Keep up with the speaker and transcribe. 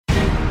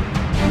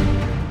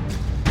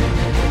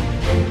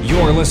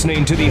You're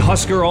listening to the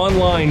Husker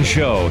Online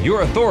Show,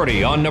 your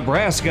authority on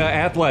Nebraska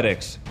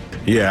athletics.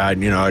 Yeah,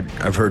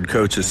 I've heard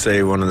coaches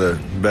say one of the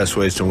best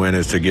ways to win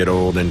is to get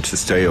old and to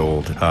stay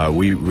old.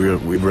 We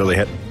really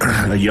had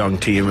a young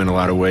team in a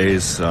lot of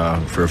ways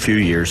for a few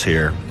years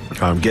here.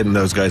 Getting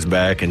those guys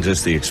back and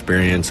just the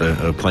experience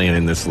of playing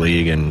in this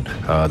league and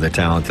the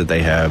talent that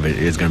they have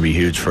is going to be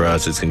huge for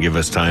us. It's going to give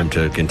us time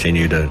to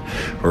continue to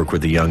work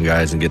with the young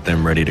guys and get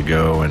them ready to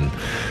go. And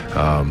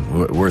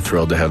we're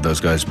thrilled to have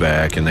those guys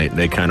back. And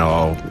they kind of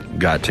all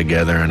got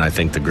together, and I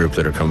think the group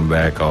that are coming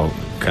back all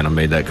kind of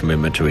made that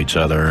commitment to each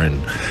other,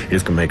 and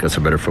it's going to make us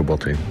a better football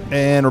team.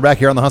 And we're back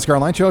here on the Husker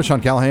Online Show.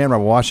 Sean Callahan,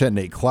 Robert Washut,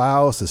 Nate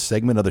Klaus. A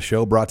segment of the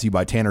show brought to you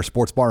by Tanner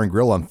Sports Bar and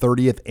Grill on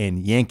 30th and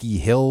Yankee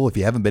Hill. If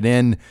you haven't been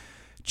in,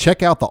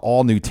 check out the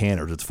all-new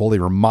Tanners. It's fully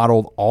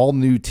remodeled,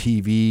 all-new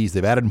TVs.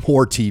 They've added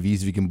more TVs,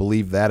 if you can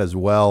believe that as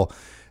well.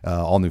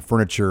 All-new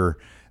furniture,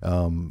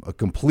 a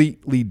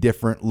completely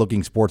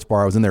different-looking sports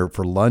bar. I was in there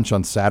for lunch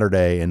on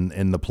Saturday,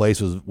 and the place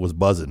was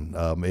buzzing.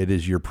 It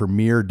is your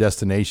premier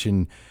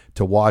destination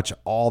to watch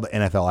all the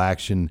NFL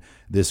action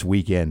this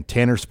weekend.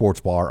 Tanner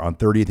Sports Bar on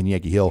 30th and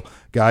Yankee Hill.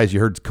 Guys, you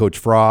heard Coach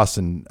Frost,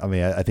 and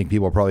I think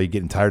people are probably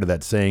getting tired of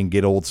that saying,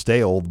 get old,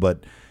 stay old,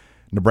 but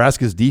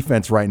Nebraska's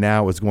defense right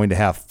now is going to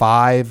have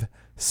 5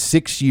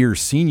 6-year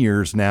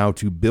seniors now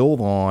to build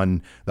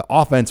on. The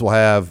offense will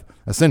have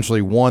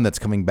essentially one that's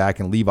coming back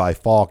in Levi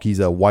Falk. He's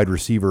a wide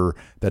receiver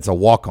that's a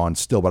walk-on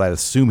still, but I'd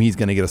assume he's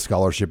going to get a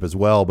scholarship as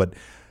well. But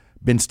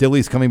Ben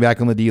Stilley's coming back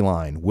on the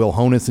D-line. Will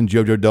Honus and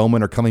JoJo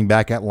Doman are coming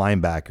back at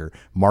linebacker.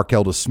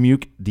 Markel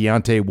DeSmuke,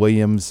 Deontay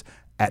Williams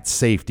at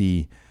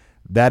safety.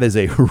 That is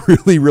a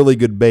really, really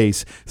good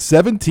base.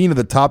 17 of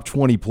the top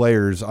 20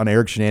 players on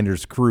Eric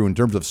Shenander's crew in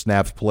terms of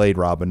snaps played,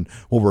 Robin,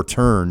 will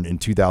return in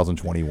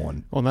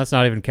 2021. Well, and that's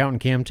not even counting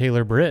Cam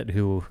Taylor-Britt,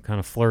 who kind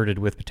of flirted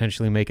with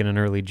potentially making an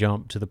early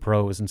jump to the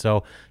pros. And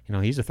so,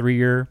 he's a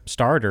 3-year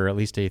starter, at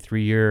least a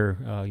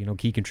 3-year,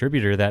 key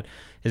contributor that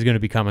is going to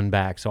be coming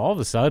back. So all of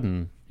a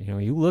sudden,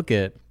 you look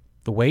at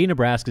the way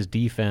Nebraska's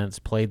defense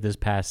played this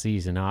past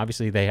season. Now,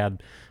 obviously, they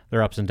had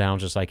their ups and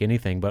downs just like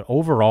anything, but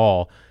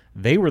overall,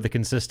 they were the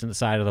consistent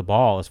side of the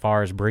ball as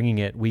far as bringing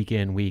it week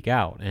in, week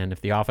out. And if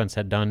the offense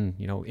had done,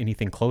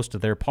 anything close to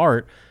their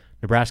part,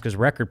 Nebraska's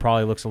record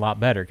probably looks a lot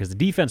better because the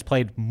defense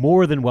played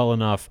more than well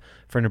enough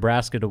for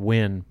Nebraska to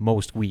win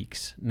most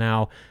weeks.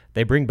 Now,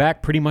 they bring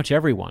back pretty much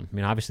everyone.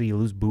 Obviously you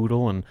lose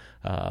Boodle and,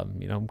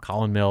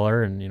 Colin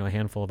Miller and, a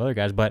handful of other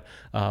guys. But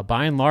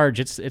by and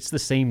large, it's the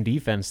same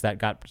defense that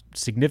got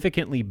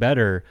significantly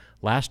better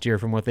last year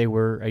from what they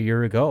were a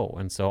year ago.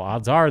 And so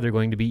odds are they're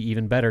going to be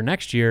even better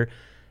next year.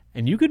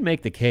 And you could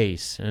make the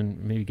case,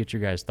 and maybe get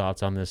your guys'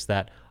 thoughts on this,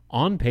 that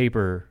on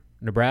paper,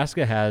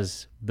 Nebraska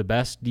has the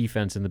best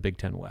defense in the Big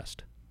Ten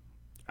West.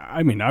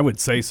 I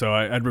would say so.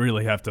 I'd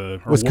really have to.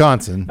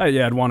 Wisconsin.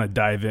 I'd want to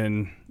dive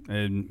in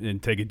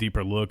and take a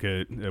deeper look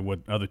at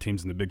what other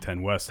teams in the Big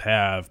Ten West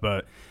have.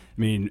 But,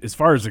 as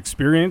far as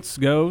experience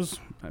goes,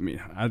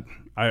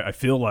 I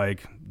feel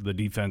like the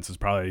defense is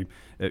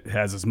it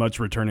has as much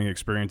returning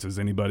experience as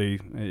anybody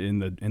in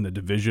the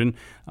division.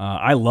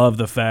 I love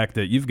the fact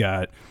that you've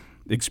got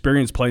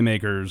experienced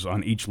playmakers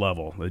on each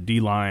level, the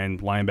D-line,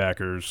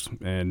 linebackers,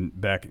 and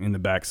back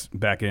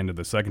end of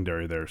the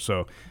secondary there.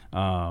 So,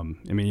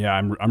 I'm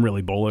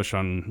really bullish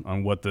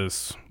on what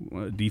this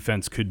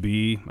defense could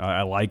be.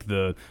 I like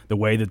the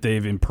way that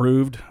they've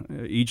improved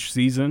each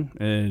season,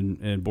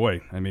 and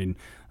boy,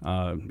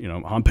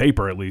 on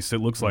paper at least, it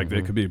looks like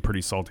they could be a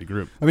pretty salty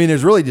group.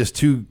 There's really just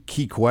 2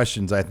 key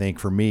questions, I think,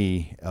 for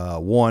me.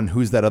 One,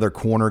 who's that other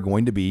corner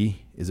going to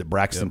be? Is it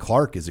Braxton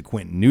Clark? Is it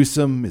Quentin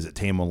Newsome? Is it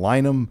Taman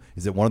Lynham?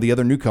 Is it one of the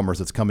other newcomers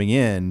that's coming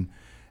in?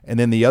 And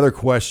then the other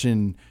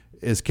question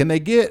is, can they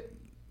get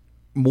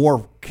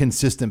more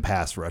consistent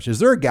pass rush? Is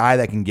there a guy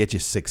that can get you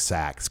 6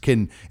 sacks?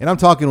 And I'm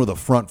talking with a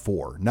front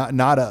 4,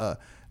 not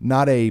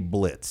a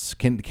blitz.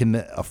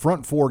 Can a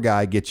front 4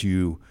 guy get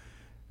you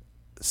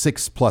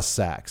 6+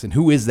 sacks? And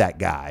who is that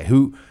guy?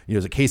 Who,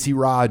 is it Casey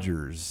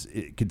Rogers?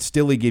 Could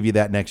Stilley give you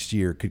that next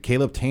year? Could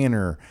Caleb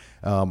Tanner?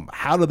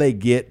 How do they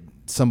get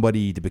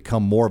somebody to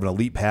become more of an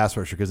elite pass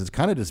rusher? Because it's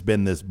kind of just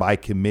been this by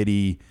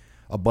committee,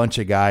 a bunch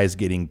of guys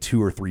getting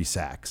 2 or 3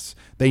 sacks.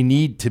 They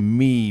need, to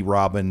me,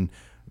 Robin,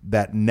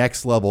 that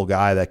next level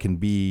guy that can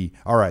be,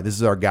 all right, this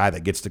is our guy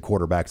that gets the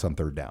quarterbacks on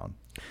 3rd down.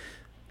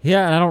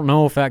 Yeah, and I don't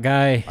know if that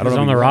guy is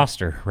on the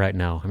roster right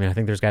now. I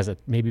think there's guys that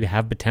maybe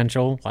have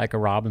potential, like a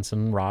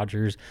Robinson,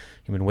 Rogers.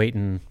 I've been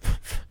waiting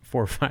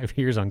 4 or 5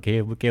 years on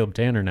Caleb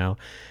Tanner now.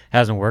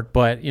 Hasn't worked.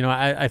 But,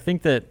 I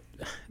think that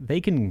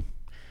they can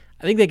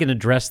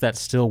address that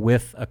still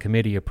with a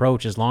committee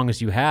approach as long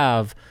as you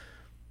have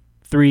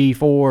 3,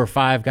 4,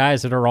 5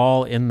 guys that are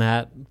all in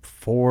that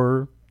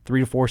 4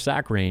 3 to 4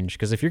 sack range.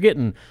 Because if you're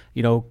getting,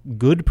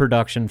 good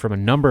production from a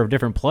number of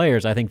different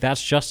players, I think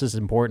that's just as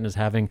important as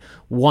having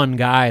one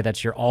guy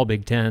that's your all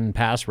Big Ten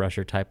pass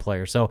rusher type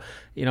player. So,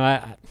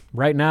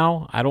 right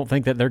now, I don't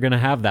think that they're going to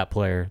have that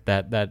player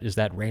that is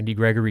that Randy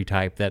Gregory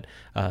type that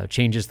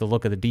changes the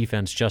look of the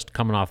defense just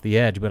coming off the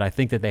edge. But I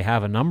think that they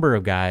have a number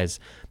of guys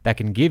that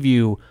can give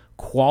you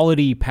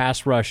quality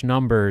pass rush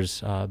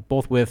numbers,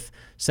 both with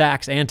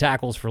sacks and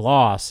tackles for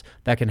loss,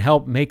 that can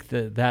help make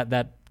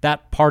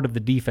that part of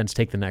the defense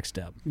take the next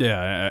step.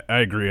 Yeah, I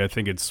agree. I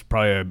think it's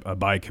probably a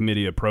by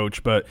committee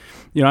approach, but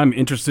I'm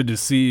interested to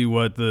see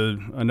what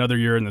another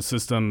year in the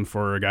system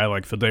for a guy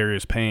like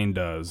Phidarius Payne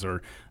does,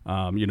 or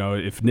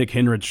if Nick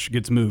Henrich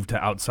gets moved to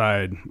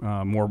outside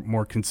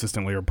more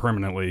consistently or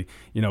permanently,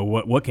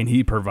 what can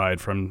he provide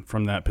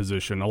from that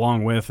position,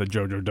 along with a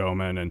JoJo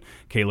Domann and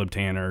Caleb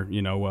Tanner?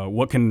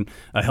 What can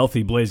a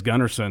healthy Blaise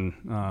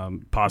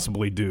Gunnerson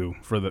possibly do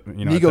for the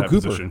Nico that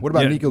Cooper? position? What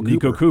about Nico Cooper?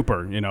 Nico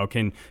Cooper,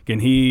 can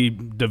he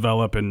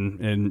develop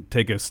and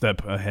take a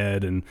step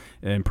ahead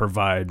and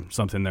provide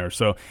something there?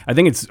 So I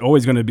think it's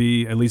always going to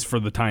be, at least for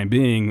the time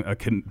being,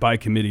 by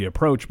committee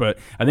approach. But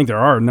I think there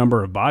are a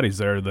number of bodies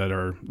there that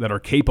are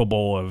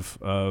capable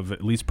of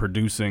at least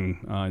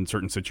producing in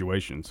certain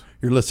situations.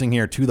 You're listening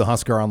here to the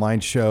Husker Online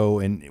Show,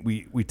 and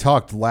we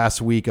talked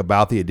last week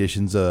about the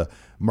additions of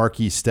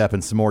Marquise Stepp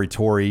and Samori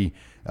Toure.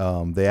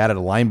 They added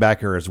a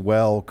linebacker as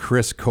well,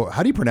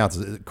 how do you pronounce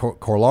it?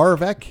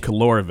 Kolarevic,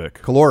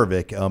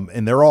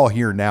 and they're all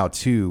here now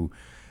too.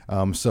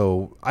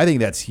 So I think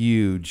that's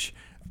huge.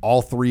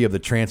 All 3 of the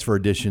transfer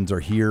additions are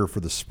here for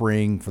the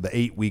spring, for the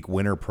 8-week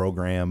winter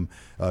program.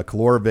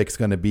 Kolarevic's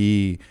going to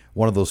be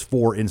one of those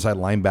 4 inside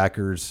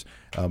linebackers.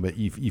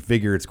 You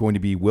figure it's going to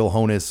be Will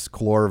Honas,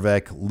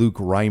 Kolarevic, Luke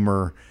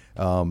Reimer,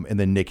 and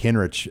then Nick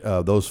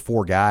Henrich. Those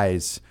 4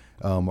 guys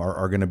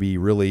are going to be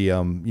really,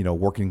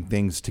 working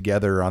things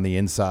together on the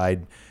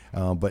inside.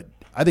 But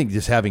I think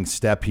just having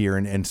Stepp here,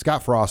 and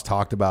Scott Frost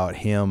talked about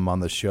him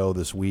on the show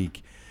this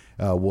week,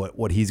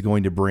 what he's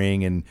going to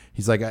bring. And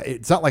he's like,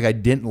 it's not like I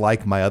didn't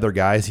like my other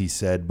guys, he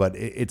said, but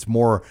it's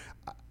more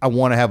I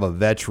want to have a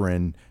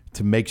veteran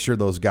to make sure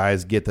those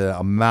guys get the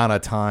amount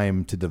of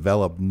time to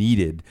develop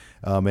needed.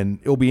 And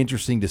it'll be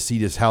interesting to see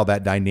just how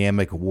that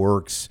dynamic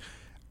works.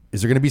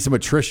 Is there going to be some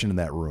attrition in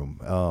that room?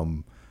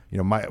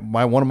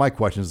 One of my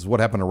questions is what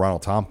happened to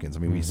Ronald Tompkins. I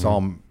mean, we saw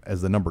him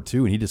as the number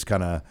 2, and he just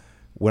kind of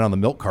went on the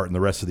milk carton the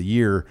rest of the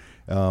year.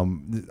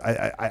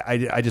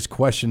 I just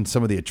question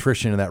some of the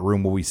attrition in that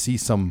room. Will we see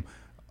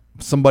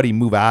somebody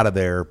move out of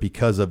there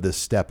because of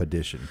this Stepp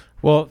addition?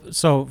 Well,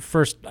 so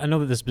first, I know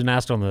that this has been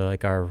asked on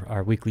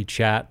our weekly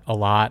chat a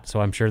lot,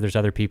 so I'm sure there's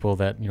other people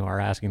that are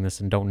asking this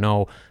and don't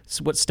know.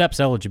 So what Stepp's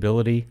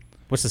eligibility?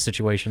 What's the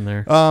situation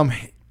there?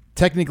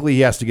 Technically,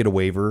 he has to get a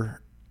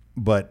waiver,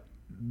 but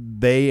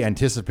they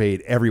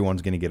anticipate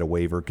everyone's going to get a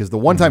waiver because the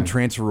one-time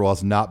transfer rule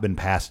has not been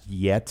passed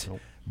yet. Nope.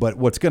 But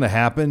what's going to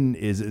happen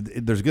is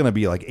there's going to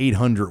be like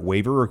 800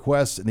 waiver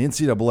requests, and the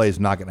NCAA is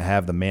not going to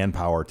have the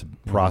manpower to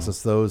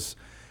process those.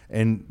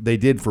 And they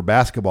did for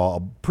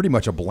basketball pretty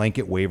much a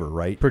blanket waiver,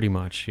 right? Pretty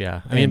much,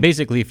 yeah. I mean,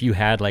 basically, if you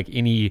had like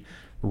any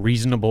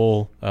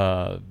reasonable,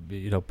 I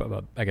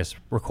guess,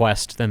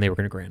 request, then they were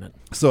going to grant it.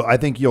 So I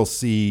think you'll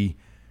see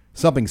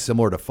something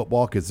similar to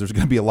football because there's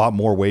going to be a lot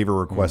more waiver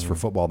requests for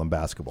football than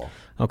basketball.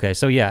 Okay,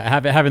 so yeah,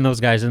 having those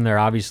guys in there,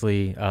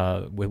 obviously,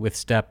 with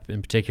Stepp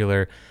in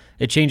particular,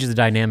 it changes the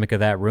dynamic of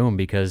that room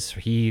because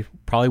he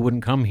probably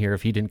wouldn't come here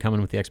if he didn't come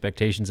in with the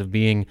expectations of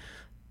being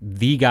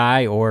the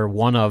guy or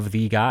one of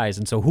the guys.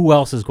 And so who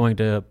else is going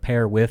to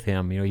pair with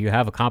him? You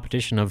have a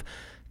competition of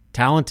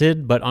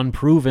talented but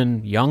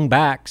unproven young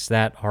backs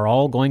that are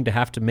all going to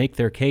have to make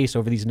their case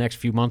over these next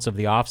few months of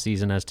the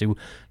offseason as to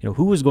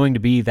who is going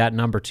to be that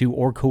number 2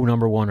 or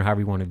co-number 1 or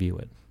however you want to view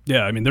it.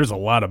 Yeah, I mean, there's a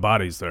lot of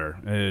bodies there,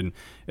 and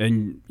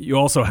you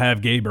also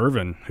have Gabe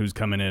Irvin, who's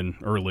coming in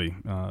early,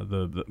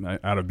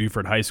 out of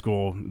Buford High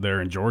School there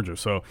in Georgia.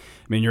 So, I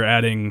mean, you're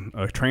adding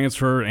a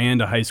transfer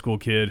and a high school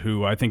kid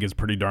who I think is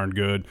pretty darn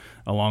good,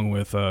 along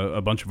with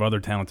a bunch of other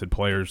talented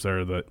players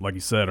there that, like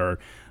you said, are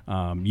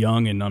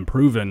young and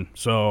unproven.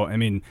 So, I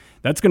mean,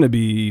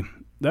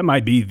 that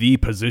might be the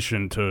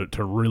position to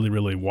really,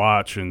 really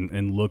watch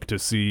and look to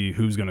see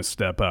who's going to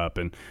step up.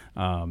 And,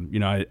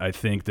 I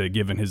think that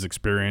given his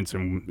experience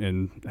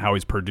and how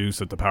he's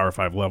produced at the Power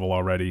 5 level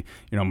already,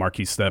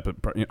 Marquise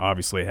Stepp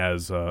obviously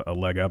has a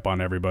leg up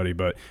on everybody.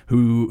 But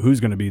who's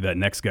going to be that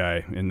next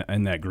guy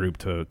in that group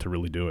to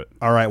really do it?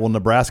 All right, well,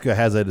 Nebraska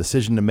has a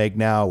decision to make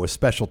now with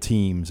special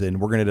teams, and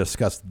we're going to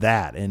discuss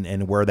that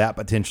and where that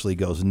potentially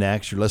goes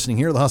next. You're listening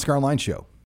here to the Husker Online Show.